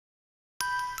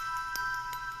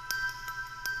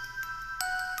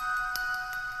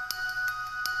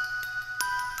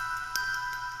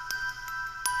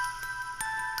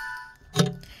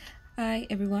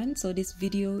everyone, so this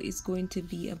video is going to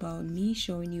be about me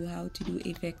showing you how to do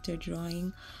a vector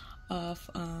drawing of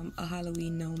a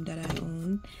Halloween gnome that I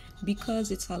own,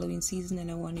 because it's Halloween season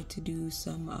and I wanted to do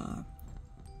some I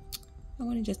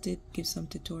wanted just to give some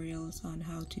tutorials on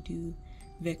how to do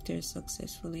vectors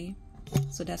successfully.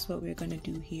 So that's what we're going to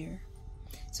do here.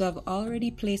 So I've already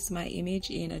placed my image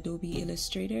in Adobe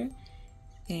Illustrator,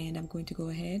 and I'm going to go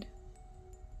ahead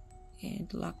and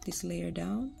lock this layer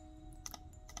down.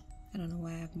 I don't know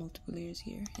why I have multiple layers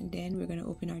here. And then we're going to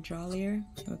open our draw layer and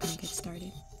we're going to get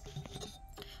started.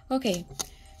 Okay,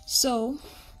 so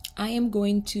I am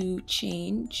going to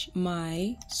change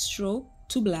my stroke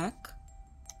to black.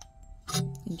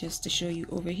 And just to show you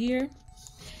over here,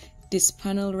 this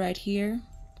panel right here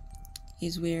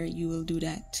is where you will do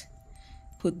that.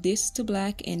 Put this to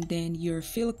black and then your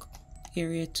fill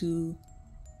area to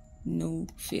no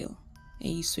fill.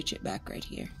 And you switch it back right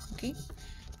here. Okay,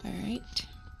 all right.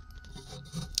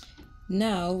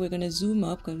 Now we're going to zoom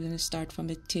up because we're going to start from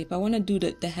the tip. I want to do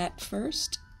the hat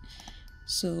first.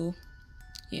 So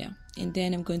yeah, and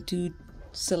then I'm going to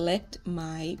select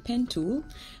my pen tool,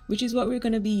 which is what we're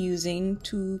going to be using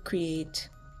to create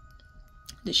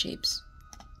the shapes.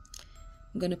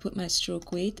 I'm going to put my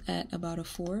stroke weight at about a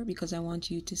 4 because I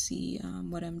want you to see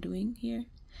what I'm doing here.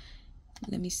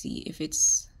 Let me see if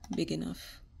it's big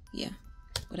enough. Yeah,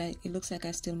 but it looks like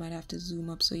I still might have to zoom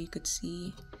up so you could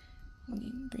see. Let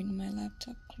me bring my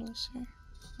laptop closer.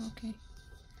 Okay.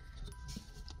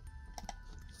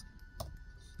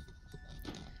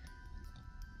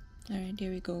 All right, there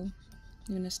we go.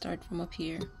 I'm gonna start from up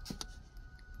here.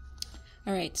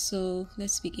 All right, so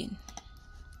let's begin.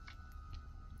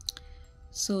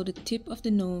 So the tip of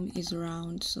the gnome is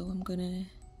round, so I'm gonna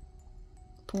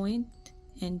point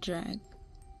and drag.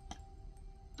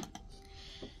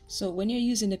 So when you're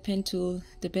using the pen tool,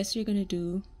 the best you're gonna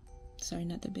do, sorry,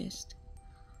 not the best.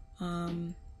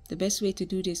 The best way to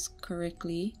do this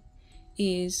correctly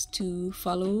is to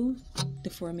follow the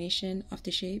formation of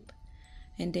the shape,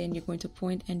 and then you're going to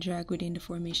point and drag within the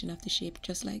formation of the shape,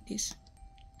 just like this.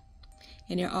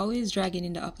 And you're always dragging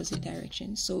in the opposite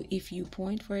direction. So if you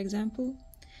point, for example,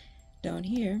 down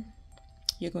here,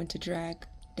 you're going to drag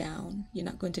down. You're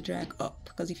not going to drag up,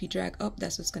 because if you drag up,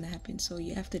 that's what's going to happen. So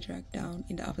you have to drag down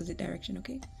in the opposite direction,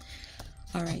 okay?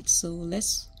 All right, so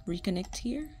let's reconnect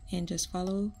here and just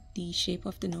follow the shape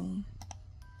of the gnome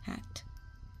hat.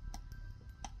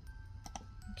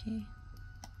 Okay.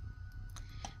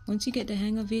 Once you get the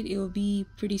hang of it, it'll be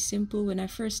pretty simple. When I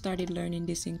first started learning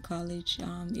this in college,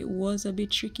 it was a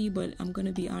bit tricky, but I'm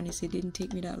gonna be honest, it didn't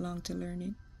take me that long to learn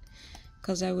it,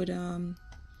 because I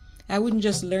wouldn't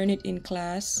just learn it in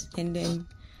class and then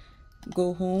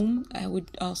go home. I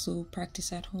would also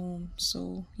practice at home.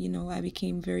 So, you know, I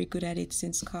became very good at it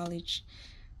since college.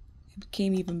 It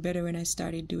became even better when I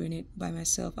started doing it by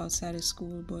myself outside of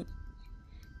school, but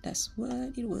that's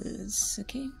what it was.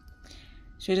 Okay,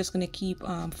 so you're just gonna keep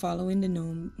following the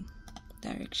gnome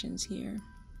directions here.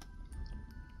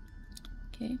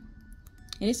 Okay,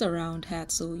 and it's a round hat,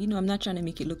 so you know, I'm not trying to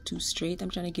make it look too straight. I'm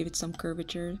trying to give it some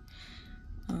curvature.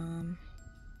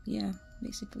 Yeah,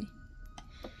 basically.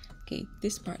 Okay,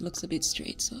 this part looks a bit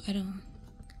straight, so I don't.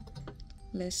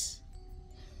 Let's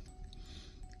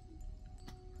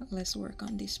work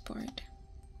on this part.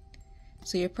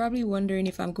 So you're probably wondering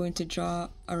if I'm going to draw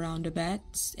around the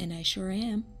bats, and I sure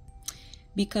am.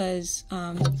 Because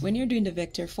when you're doing the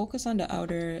vector, focus on the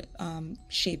outer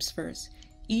shapes first.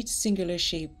 Each singular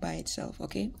shape by itself,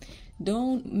 okay?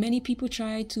 Many people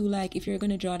try to, like, if you're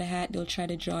going to draw the hat, they'll try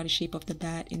to draw the shape of the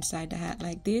bat inside the hat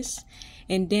like this.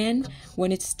 And then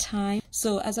when it's time,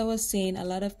 so as I was saying, a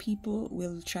lot of people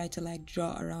will try to like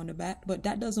draw around the bat, but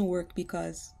that doesn't work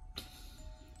because,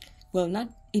 well, not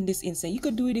in this instance. You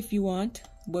could do it if you want,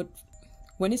 but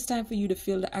when it's time for you to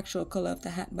fill the actual color of the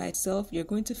hat by itself, you're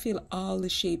going to fill all the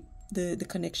shape, the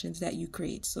connections that you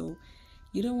create. So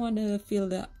you don't want to fill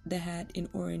the hat in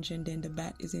orange and then the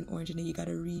bat is in orange and then you got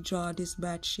to redraw this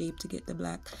bat shape to get the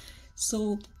black.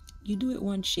 So you do it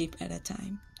one shape at a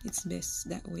time. It's best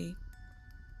that way.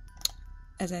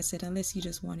 As I said, unless you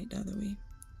just want it the other way,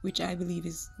 which I believe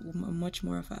is much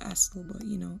more of a hassle, but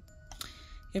you know,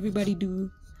 everybody do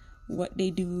what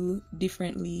they do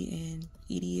differently, and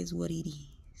it is what it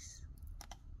is.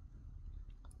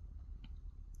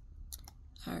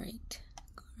 All right,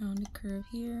 go around the curve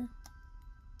here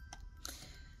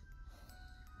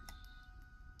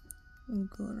and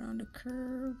go around the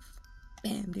curve.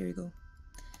 Bam, there you go.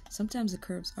 Sometimes the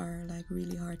curves are like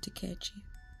really hard to catch,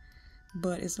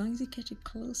 but as long as you catch it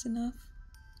close enough,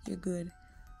 you're good.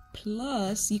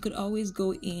 Plus, you could always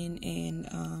go in and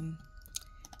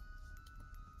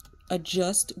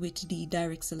adjust with the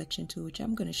direct selection tool, which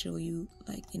I'm going to show you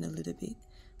like in a little bit.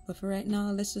 But for right now,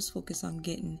 let's just focus on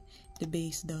getting the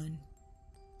base done.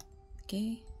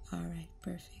 Okay, all right,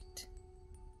 perfect.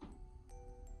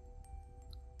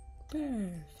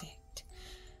 Perfect.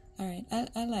 All right,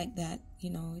 I like that, you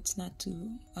know, it's not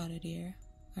too out of there.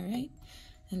 All right,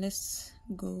 and let's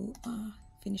go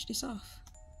finish this off.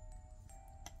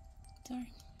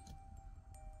 Sorry.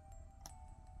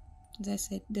 As I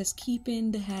said, just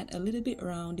keeping the hat a little bit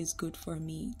round is good for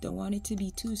me. Don't want it to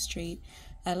be too straight.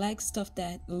 I like stuff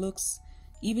that looks,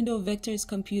 even though vector is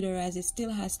computerized, it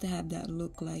still has to have that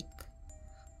look like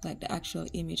the actual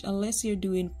image, unless you're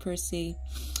doing per se,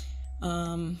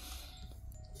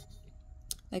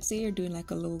 like say you're doing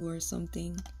like a logo or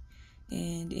something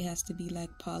and it has to be like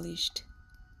polished.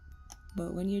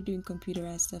 But when you're doing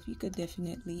computerized stuff, you could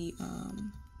definitely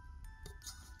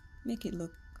make it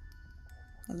look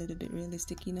a little bit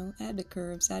realistic, you know, add the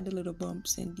curves, add the little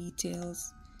bumps and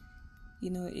details, you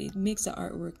know, it makes the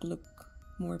artwork look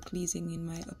more pleasing in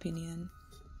my opinion.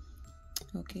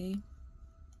 Okay,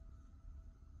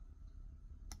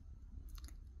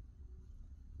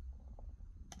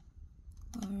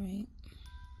 all right,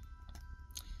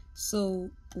 so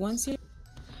once you're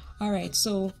all right,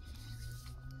 so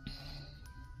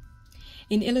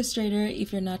in Illustrator,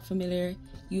 if you're not familiar,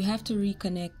 you have to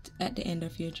reconnect at the end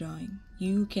of your drawing.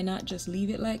 You cannot just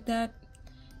leave it like that.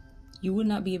 You would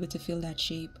not be able to fill that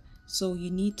shape. So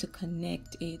you need to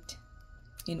connect it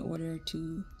in order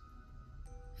to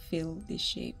fill this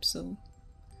shape. So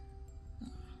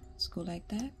let's go like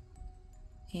that.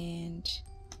 And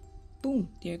boom,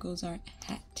 there goes our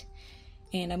hat.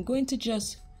 And I'm going to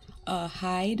just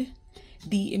hide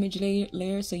the image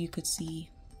layer so you could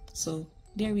see. So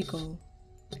there we go.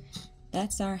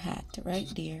 That's our hat right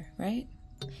there, right?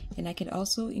 And I can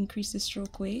also increase the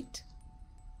stroke weight.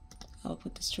 I'll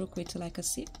put the stroke weight to like a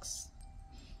 6.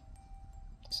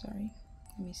 Sorry,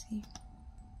 let me see.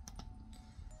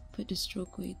 Put the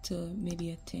stroke weight to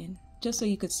maybe a 10, just so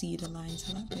you could see the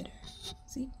lines a lot better.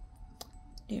 See?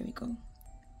 There we go.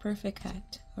 Perfect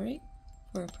hat, all right?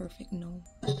 For a perfect gnome.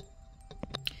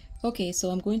 Okay,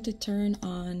 so I'm going to turn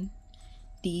on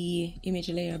the image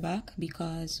layer back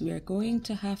because we are going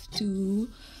to have to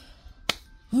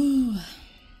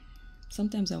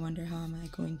sometimes I wonder how am I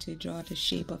going to draw the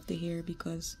shape of the hair,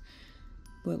 because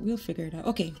but we'll figure it out.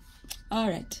 Okay, all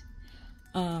right,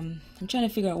 I'm trying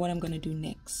to figure out what I'm gonna do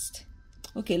next.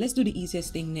 Okay, let's do the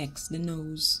easiest thing next, the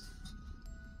nose.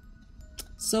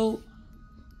 So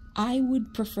I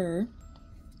would prefer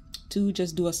to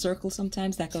just do a circle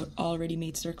sometimes, like an already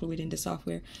made circle within the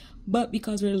software. But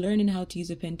because we're learning how to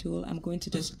use a pen tool, I'm going to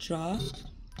just draw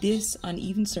this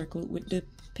uneven circle with the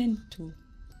pen tool.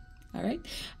 All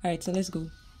right, so let's go.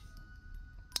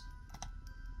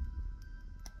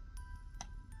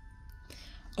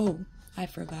 Oh, I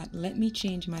forgot. Let me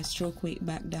change my stroke weight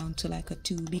back down to like a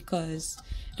 2, because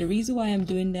the reason why I'm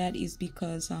doing that is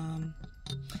because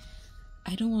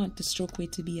I don't want the stroke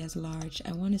weight to be as large.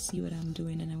 I want to see what I'm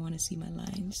doing and I want to see my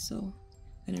lines. So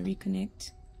I'm gonna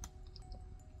reconnect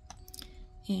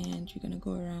and you're gonna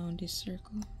go around this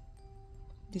circle,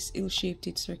 this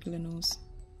ill-shaped circular nose.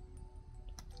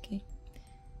 Okay,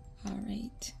 all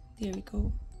right, there we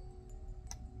go.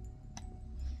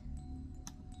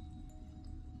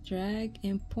 Drag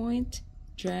and point,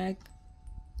 drag,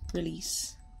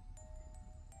 release,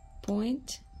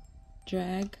 point,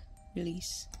 drag,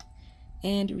 release,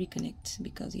 and reconnect,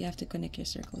 because you have to connect your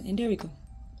circle. And there we go.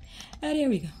 And there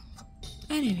we go.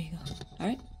 And there we go. All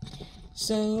right,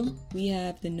 so we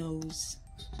have the nose.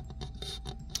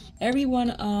 Everyone,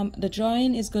 the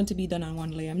drawing is going to be done on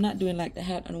one layer. I'm not doing like the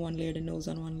hat on one layer, the nose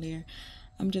on one layer.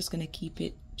 I'm just gonna keep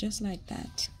it just like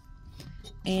that.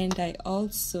 And I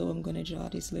also am gonna draw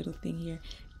this little thing here.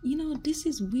 You know, this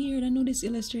is weird. I know this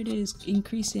Illustrator is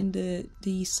increasing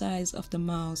the size of the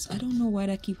mouse. I don't know why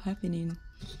that keeps happening,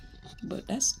 but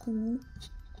that's cool.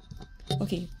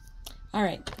 Okay, all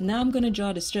right, now I'm gonna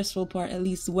draw the stressful part, at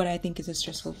least what I think is a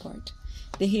stressful part,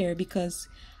 the hair, because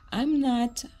I'm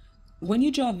not, when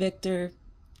you draw vector,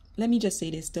 let me just say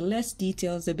this, the less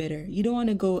details the better. You don't want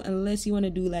to go, unless you want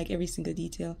to do like every single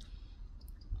detail,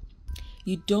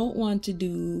 you don't want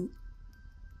to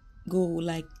go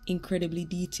like incredibly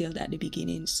detailed at the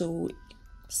beginning. So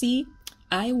see,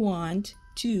 I want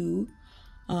to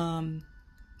do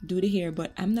the hair,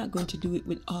 but I'm not going to do it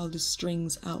with all the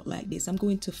strings out like this. I'm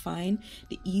going to find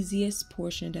the easiest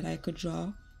portion that I could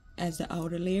draw as the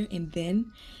outer layer, and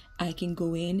then I can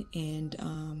go in and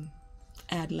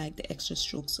add like the extra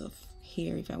strokes of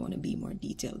hair if I want to be more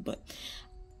detailed, but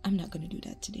I'm not going to do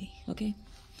that today. Okay,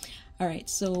 all right,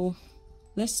 so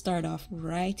let's start off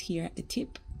right here at the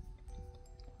tip.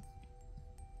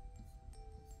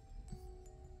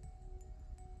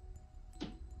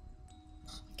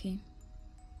 Okay,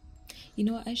 you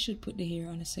know what, I should put the hair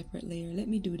on a separate layer. Let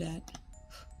me do that.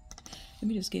 Let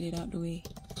me just get it out the way.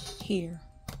 Hair,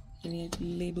 and you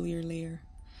label your layer.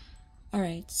 All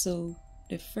right, so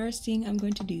the first thing I'm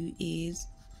going to do is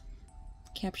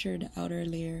capture the outer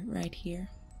layer right here.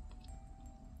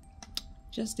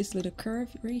 Just this little curve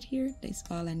right here, that's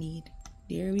all I need.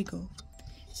 There we go.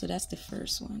 So that's the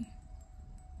first one.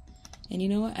 And you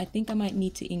know what, I think I might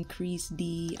need to increase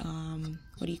the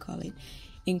what do you call it,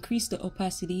 increase the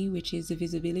opacity, which is the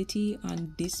visibility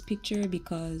on this picture,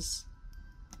 because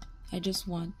I just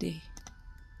want the,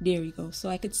 there we go, so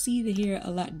I could see the hair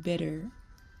a lot better.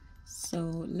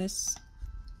 So let's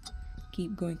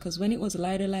keep going, because when it was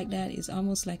lighter like that, it's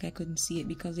almost like I couldn't see it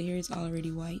because the hair is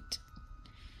already white.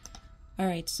 All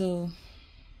right, so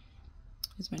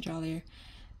here's my draw layer.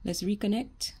 Let's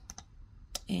reconnect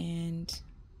and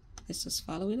let's just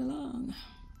follow it along.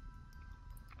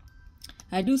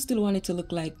 I do still want it to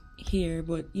look like hair,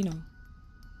 but you know,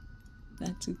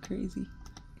 not too crazy.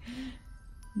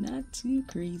 Not too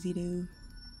crazy though.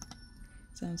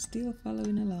 So I'm still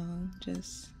following along,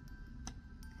 just,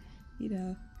 you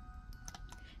know.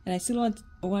 And I still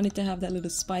want it to have that little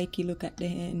spiky look at the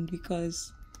end,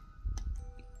 because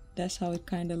that's how it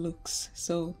kind of looks.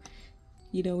 So,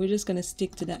 you know, we're just gonna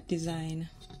stick to that design.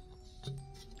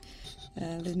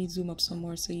 Let me zoom up some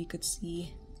more so you could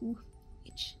see. Ooh,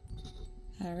 itch.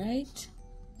 All right,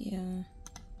 yeah.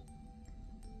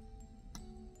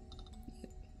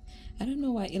 I don't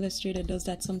know why Illustrator does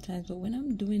that sometimes, but when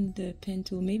I'm doing the pen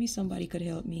tool, maybe somebody could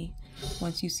help me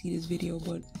once you see this video,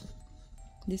 but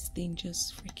this thing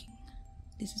just freaking,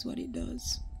 this is what it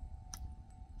does.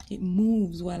 It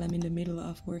moves while I'm in the middle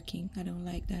of working. I don't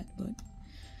like that, but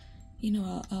you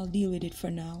know, I'll deal with it for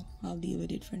now. I'll deal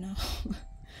with it for now.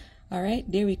 All right,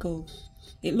 there we go.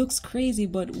 It looks crazy,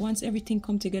 but once everything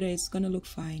comes together, it's gonna look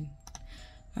fine.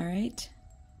 All right,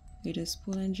 we just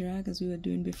pull and drag as we were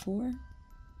doing before.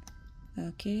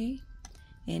 Okay,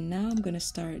 and now I'm gonna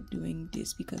start doing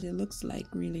this because it looks like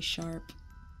really sharp.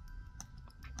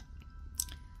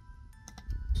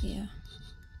 Yeah.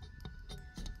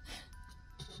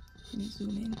 Let me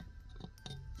zoom in. I'm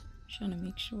trying to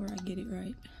make sure I get it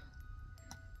right.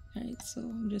 Alright, so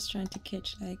I'm just trying to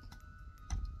catch like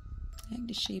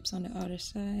the shapes on the outer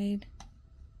side.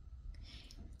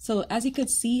 So as you could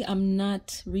see, I'm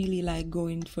not really like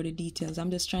going for the details.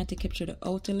 I'm just trying to capture the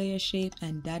outer layer shape,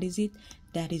 and that is it.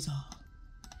 That is all.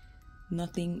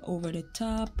 Nothing over the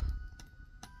top.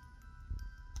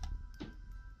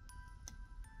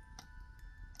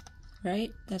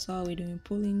 Right? That's all we're doing.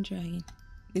 Pulling, dragging.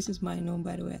 This is my Gnome,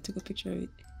 by the way. I took a picture of it.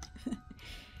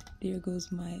 There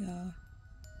goes my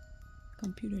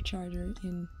computer charger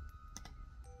in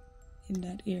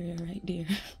that area right there.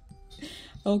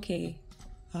 Okay.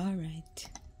 All right.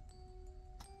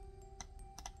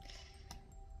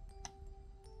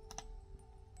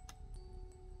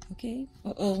 Okay.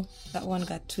 Uh-oh, that one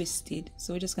got twisted.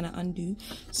 So we're just gonna undo.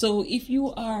 So if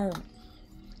you are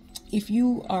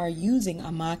using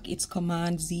a Mac, it's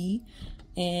Command Z,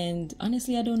 and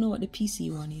honestly I don't know what the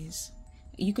PC one is.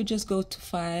 You could just go to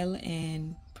File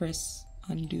and press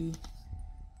undo,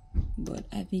 but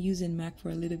I've been using Mac for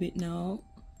a little bit now,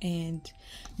 and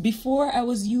before I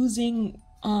was using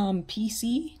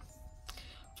PC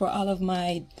for all of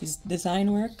my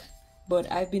design work,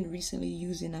 but I've been recently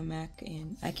using a Mac,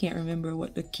 and I can't remember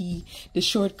what the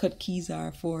shortcut keys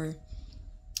are for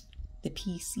the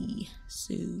PC.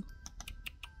 So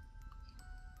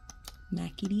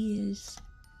Mac it is.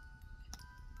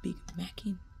 Big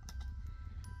Mackin'.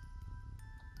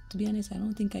 To be honest, I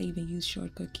don't think I even used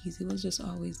shortcut keys. It was just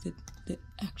always the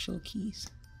actual keys.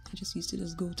 I just used to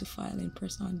just go to File and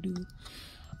press undo.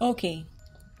 Okay,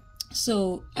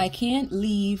 so I can't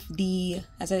leave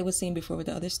as I was saying before with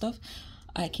the other stuff,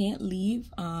 I can't leave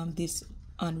this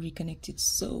unreconnected.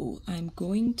 So I'm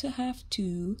going to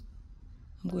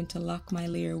lock my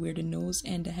layer where the nose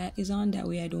and the hat is on. That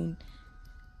way I don't,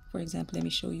 for example, let me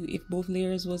show you. If both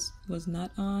layers was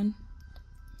not on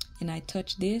and I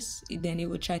touch this, then it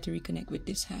would try to reconnect with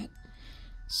this hat.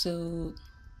 So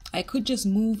I could just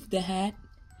move the hat,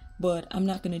 but I'm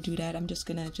not gonna do that. I'm just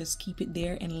gonna keep it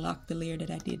there and lock the layer that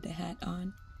I did the hat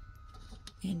on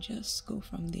and just go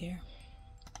from there.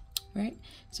 Right?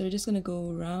 So we're just gonna go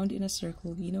around in a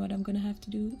circle. You know what I'm gonna have to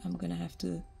do? I'm gonna have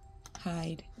to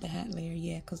hide the hat layer,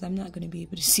 yeah, because I'm not gonna be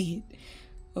able to see it.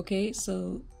 Okay,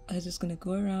 so I'm just gonna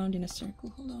go around in a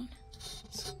circle. Hold on.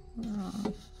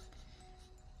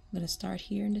 I'm gonna start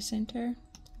here in the center.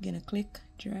 I'm gonna click,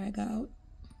 drag out,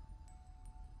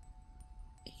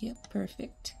 Yep,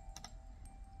 perfect.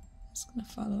 Just gonna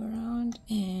follow around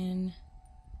and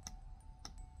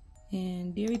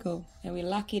there we go, and we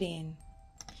lock it in.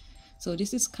 So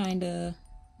this is kind of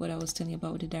what I was telling you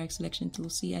about with the direct selection tool.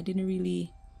 See, I didn't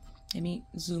really, let me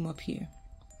zoom up here.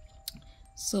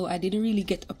 So I didn't really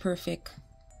get a perfect,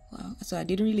 so I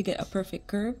didn't really get a perfect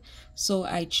curve. So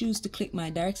I choose to click my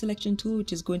direct selection tool,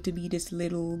 which is going to be this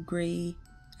little gray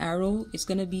arrow. It's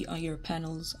going to be on your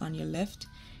panels on your left,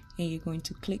 and you're going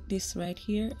to click this right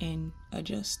here and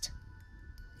adjust.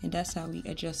 And that's how we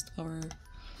adjust our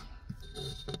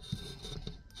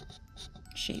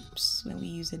shapes when we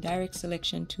use the direct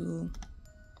selection tool.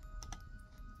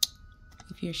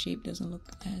 If your shape doesn't look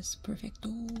as perfecto,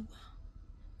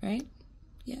 right?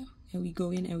 Yeah, and we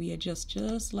go in and we adjust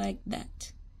just like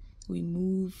that. We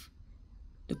move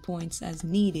the points as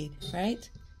needed, right,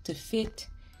 to fit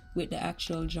with the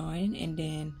actual drawing, and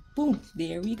then boom,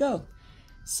 there we go.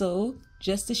 So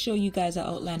just to show you guys, I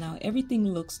outline how everything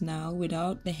looks now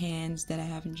without the hands that I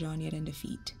haven't drawn yet and the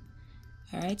feet.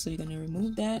 All right, so you're gonna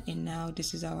remove that, and now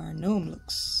this is how our gnome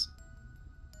looks.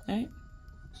 All right,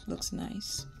 looks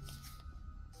nice.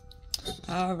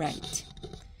 All right,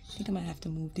 I think I might have to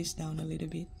move this down a little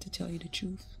bit to tell you the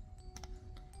truth.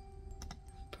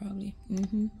 Probably.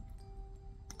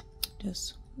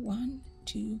 Just 1,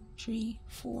 2, 3,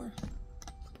 4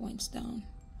 points down,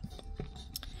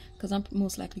 because I'm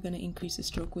most likely going to increase the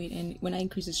stroke weight, and when I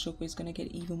increase the stroke weight, it's going to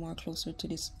get even more closer to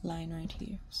this line right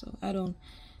here. So I don't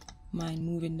mind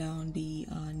moving down the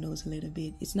nose a little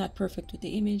bit. It's not perfect with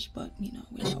the image, but you know,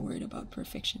 we're not worried about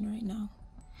perfection right now.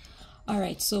 All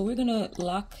right, so we're gonna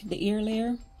lock the ear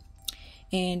layer,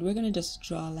 and we're gonna just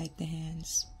draw like the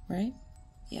hands, right?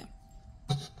 Yeah.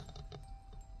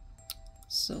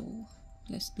 So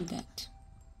let's do that.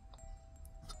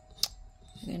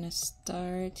 We're gonna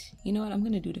start, you know what, I'm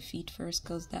gonna do the feet first,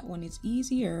 because that one is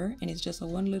easier, and it's just a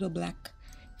one little black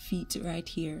feet right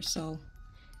here. So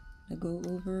I'll go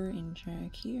over and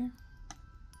drag here.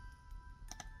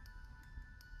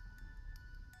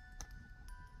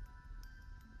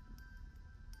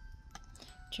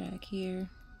 Drag here.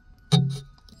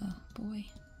 Oh boy,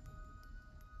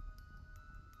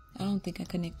 I don't think I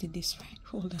connected this right.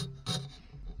 Hold on,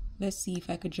 let's see if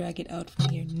I could drag it out from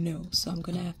here. No, so I'm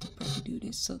gonna have to probably do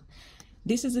this. So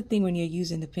this is the thing when you're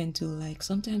using the pen tool, like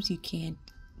sometimes you can't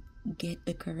get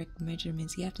the correct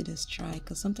measurements. You have to just try,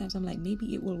 because sometimes I'm like,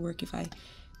 maybe it will work if I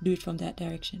do it from that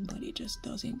direction, but it just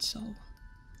doesn't. So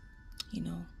you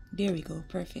know, there we go,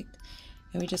 perfect.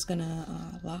 And we're just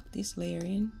gonna lock this layer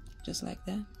in just like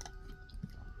that,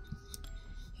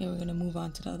 and we're gonna move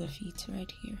on to the other feet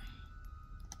right here.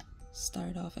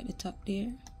 Start off at the top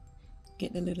there,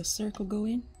 get the little circle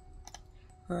going,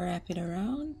 wrap it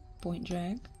around, point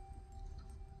drag.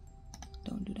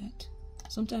 Don't do that.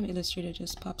 Sometimes Illustrator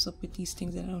just pops up with these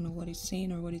things that I don't know what it's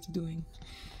saying or what it's doing.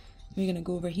 We're gonna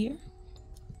go over here,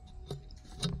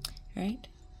 right?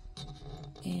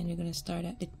 And we're gonna start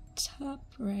at the top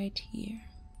right here.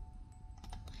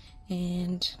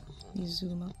 And we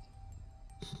zoom up.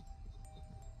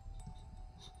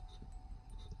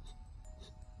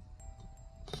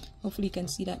 Hopefully you can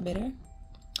see that better.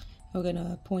 We're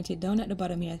gonna point it down at the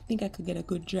bottom here. I think I could get a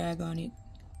good drag on it.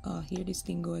 Oh, here this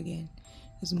thing go again.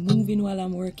 It's moving while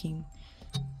I'm working.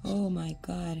 Oh my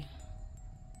god.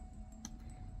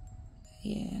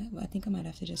 Yeah, but I think I might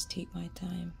have to just take my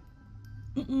time.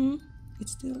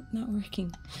 It's still not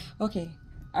working. Okay,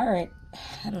 all right.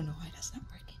 I don't know why that's not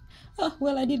working. Oh,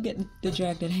 well, I did get the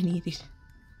drag that I needed.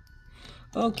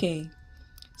 Okay,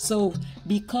 so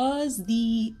because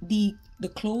the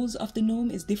clothes of the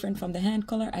gnome is different from the hand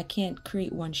color, I can't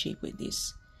create one shape with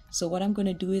this. So what I'm going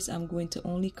to do is I'm going to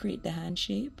only create the hand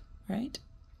shape, right?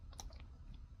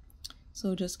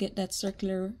 So just get that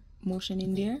circular motion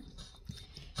in there.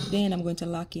 Then I'm going to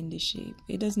lock in this shape.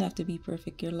 It doesn't have to be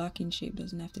perfect. Your locking shape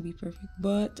doesn't have to be perfect,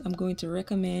 but I'm going to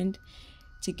recommend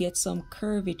to get some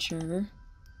curvature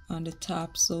on the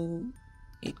top so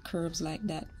it curves like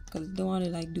that, because I don't want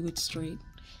to like do it straight.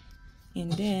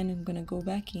 And then I'm gonna go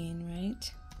back in,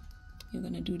 right? You're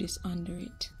gonna do this under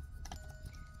it.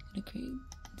 I'm gonna create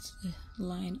this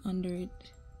line under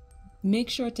it. Make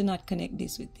sure to not connect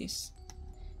this with this.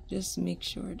 Just make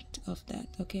sure of that,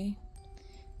 okay?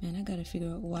 Man, I gotta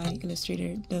figure out why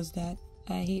Illustrator does that.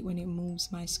 I hate when it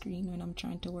moves my screen when I'm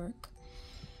trying to work.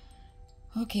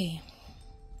 Okay.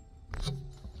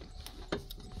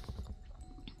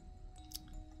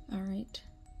 All right.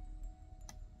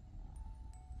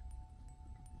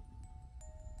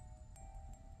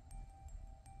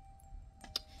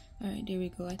 All right, there we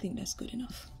go. I think that's good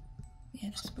enough. Yeah,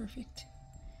 that's perfect.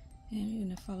 And we're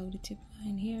gonna follow the tip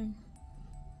line here.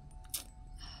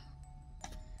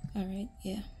 All right,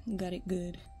 yeah, got it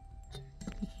good.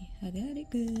 I got it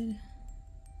good.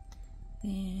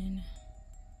 And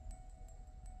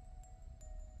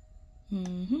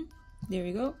there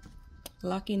we go.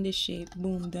 Lock in this shape.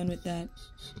 Boom, done with that.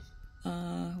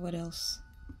 What else?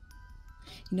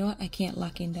 You know what? I can't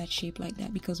lock in that shape like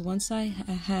that because once I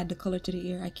had the color to the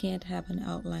ear, I can't have an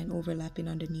outline overlapping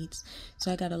underneath.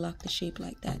 So I gotta lock the shape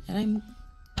like that. And I'm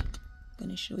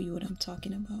gonna show you what I'm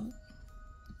talking about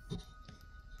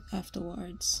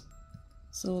afterwards.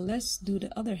 So let's do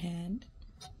the other hand.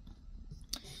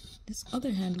 This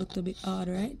other hand looked a bit odd,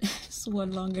 right? It's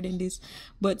one longer than this.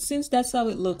 But since that's how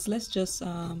it looks, let's just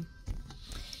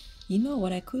you know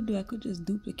what I could do? I could just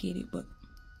duplicate it, but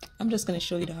I'm just gonna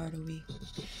show you the harder way.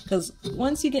 Because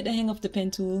once you get the hang of the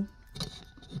pen tool,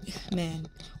 man,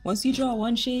 once you draw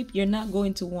one shape, you're not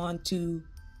going to want to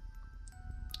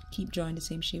keep drawing the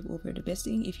same shape over. The best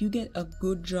thing, if you get a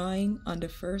good drawing on the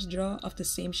first draw of the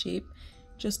same shape,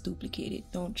 just duplicate it.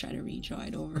 Don't try to redraw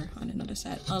it over on another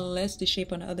side unless the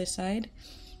shape on the other side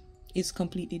is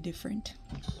completely different.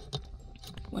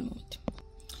 One moment.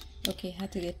 Okay,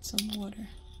 had to get some water.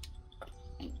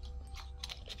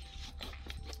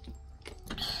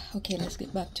 Okay, let's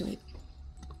get back to it.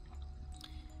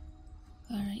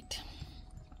 All right,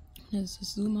 let's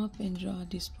zoom up and draw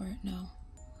this part now.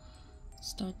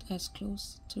 Start as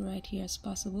close to right here as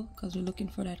possible because we're looking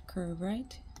for that curve,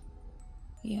 right?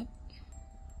 Yep.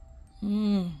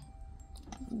 Ooh,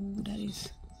 that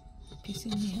is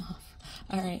pissing me off.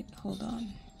 All right, hold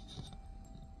on.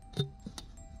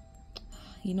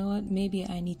 You know what? Maybe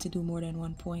I need to do more than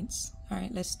 1 point. All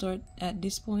right, let's start at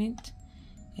this point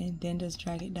and then just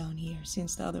drag it down here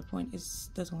since the other point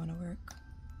doesn't want to work.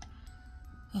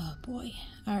 Oh boy.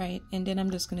 All right, and then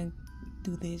I'm just gonna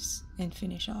do this and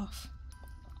finish off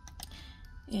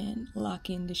and lock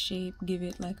in the shape, give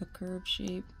it like a curved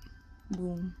shape.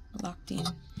 Boom, locked in.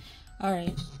 All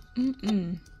right.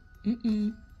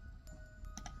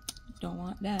 Don't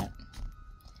want that.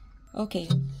 Okay,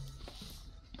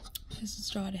 let's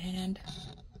just draw the hand.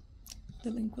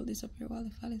 The link will disappear while the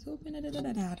file is open.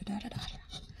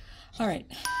 All right,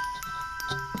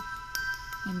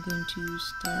 I'm going to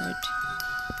start